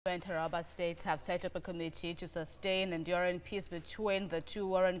Taraba states have set up a committee to sustain enduring peace between the two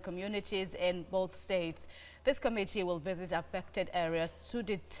warring communities in both states. This committee will visit affected areas to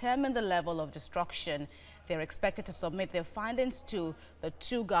determine the level of destruction. They are expected to submit their findings to the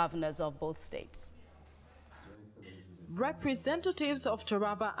two governors of both states. Representatives of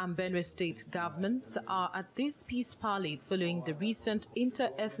Taraba and Benue state governments are at this peace parley following the recent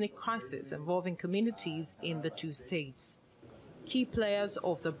inter-ethnic crisis involving communities in the two states. Key players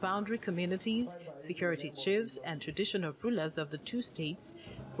of the boundary communities, security chiefs and traditional rulers of the two states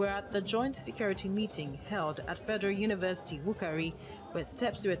were at the joint security meeting held at Federal University, Wukari, where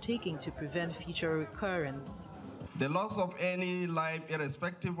steps were taken to prevent future recurrence. The loss of any life,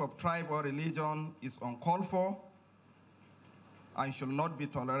 irrespective of tribe or religion, is uncalled for and should not be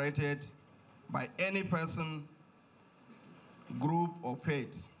tolerated by any person, group, or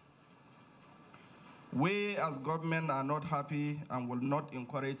faith. We as government are not happy and will not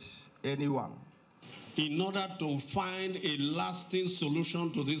encourage anyone. In order to find a lasting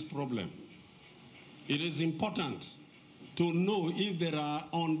solution to this problem, it is important to know if there are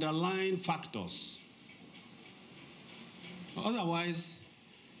underlying factors. Otherwise,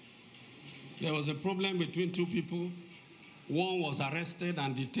 there was a problem between two people. One was arrested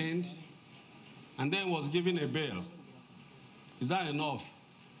and detained, and then was given a bail. Is that enough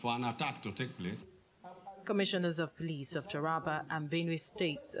for an attack to take place? Commissioners of Police of Taraba and Benue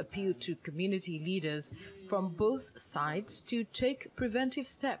states appealed to community leaders from both sides to take preventive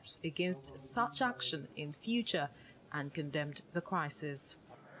steps against such action in future and condemned the crisis.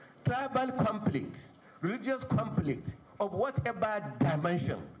 Tribal conflict, religious conflict of whatever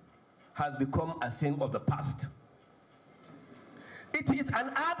dimension has become a thing of the past. It is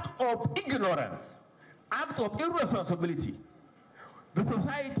an act of ignorance, act of irresponsibility. The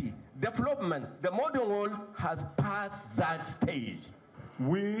society, development, the modern world has passed that stage.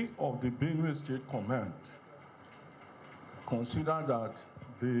 We of the Benue State Command consider that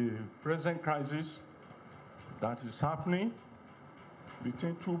the present crisis that is happening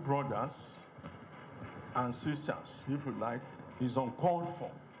between two brothers and sisters, if you like, is uncalled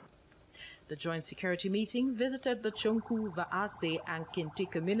for. The joint security meeting visited the Chonku, Vaase and Kente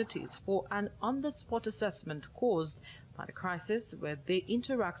communities for an on-the-spot assessment caused by the crisis, where they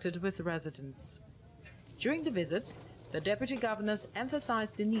interacted with residents. During the visits, the deputy governors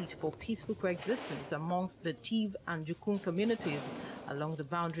emphasized the need for peaceful coexistence amongst the Tiv and Jukun communities along the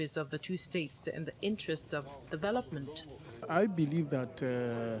boundaries of the two states in the interest of development. I believe that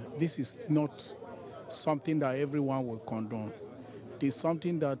this is not something that everyone will condone. It is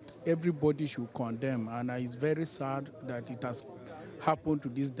something that everybody should condemn, and it's very sad that it has happened to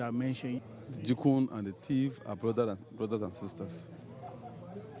this dimension. The Jukun and the Tiv are brothers and sisters.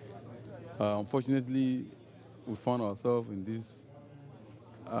 Unfortunately, we found ourselves in this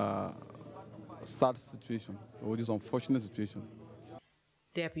sad situation, or this unfortunate situation.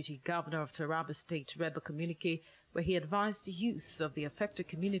 Deputy Governor of Taraba State read the communique where he advised the youth of the affected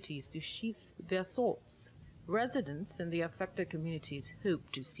communities to sheath their swords. Residents in the affected communities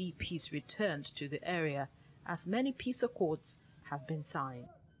hope to see peace returned to the area, as many peace accords have been signed.